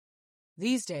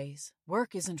These days,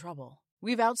 work is in trouble.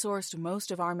 We've outsourced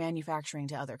most of our manufacturing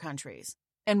to other countries.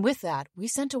 And with that, we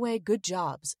sent away good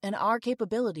jobs and our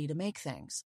capability to make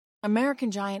things. American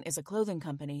Giant is a clothing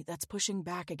company that's pushing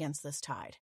back against this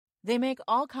tide. They make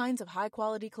all kinds of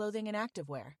high-quality clothing and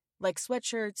activewear, like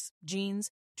sweatshirts,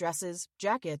 jeans, dresses,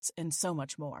 jackets, and so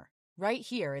much more, right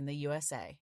here in the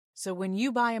USA. So when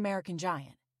you buy American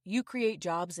Giant, you create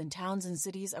jobs in towns and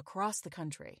cities across the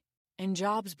country. And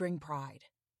jobs bring pride,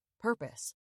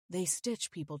 purpose. They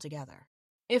stitch people together.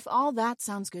 If all that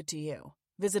sounds good to you,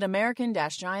 visit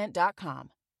American-Giant.com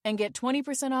and get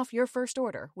 20% off your first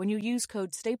order when you use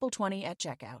code STAPLE20 at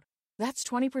checkout. That's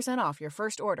 20% off your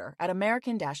first order at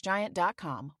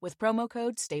American-Giant.com with promo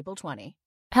code STAPLE20.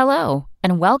 Hello,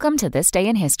 and welcome to This Day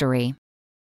in History.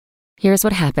 Here's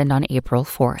what happened on April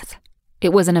 4th.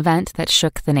 It was an event that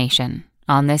shook the nation.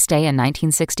 On this day in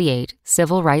 1968,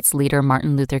 civil rights leader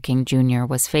Martin Luther King Jr.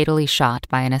 was fatally shot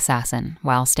by an assassin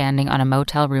while standing on a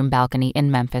motel room balcony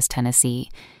in Memphis, Tennessee.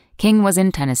 King was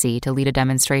in Tennessee to lead a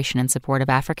demonstration in support of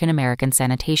African American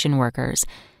sanitation workers.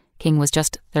 King was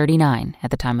just 39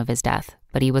 at the time of his death,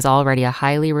 but he was already a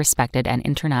highly respected and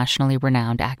internationally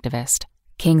renowned activist.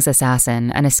 King's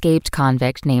assassin, an escaped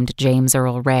convict named James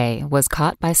Earl Ray, was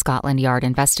caught by Scotland Yard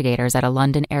investigators at a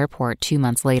London airport 2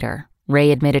 months later.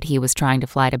 Ray admitted he was trying to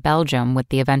fly to Belgium with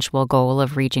the eventual goal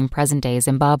of reaching present-day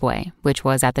Zimbabwe, which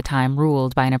was at the time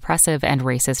ruled by an oppressive and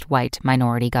racist white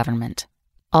minority government.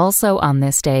 Also on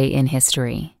this day in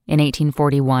history, in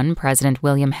 1841, President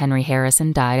William Henry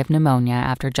Harrison died of pneumonia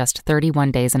after just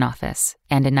 31 days in office,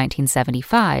 and in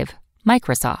 1975,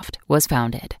 Microsoft was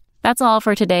founded. That's all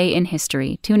for today in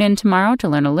history. Tune in tomorrow to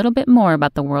learn a little bit more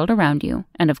about the world around you,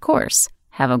 and of course,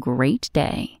 have a great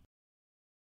day.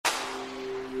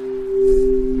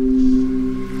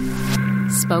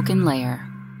 Spoken Layer.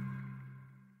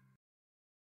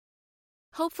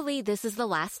 Hopefully this is the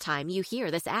last time you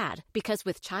hear this ad, because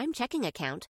with Chime Checking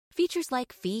Account, features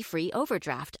like fee-free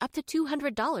overdraft up to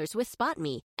 $200 with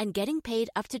SpotMe and getting paid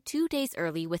up to 2 days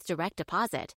early with direct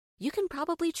deposit, you can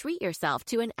probably treat yourself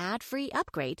to an ad-free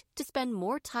upgrade to spend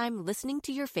more time listening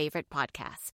to your favorite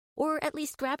podcasts, or at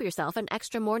least grab yourself an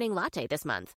extra morning latte this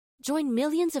month. Join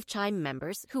millions of Chime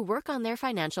members who work on their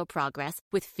financial progress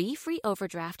with fee-free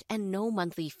overdraft and no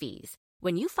monthly fees.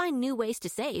 When you find new ways to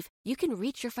save, you can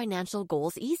reach your financial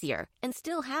goals easier and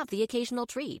still have the occasional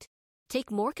treat. Take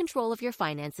more control of your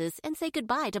finances and say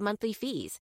goodbye to monthly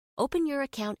fees. Open your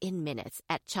account in minutes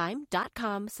at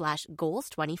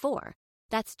chime.com/goals24.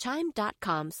 That's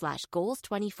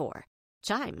chime.com/goals24.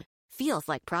 Chime feels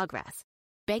like progress.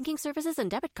 Banking services and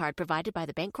debit card provided by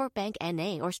the Bancorp Bank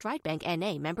N.A. or Stride Bank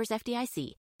N.A. members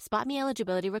FDIC. SpotMe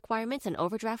eligibility requirements and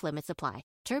overdraft limits apply.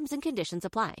 Terms and conditions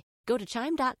apply. Go to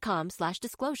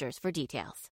chime.com/disclosures for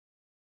details.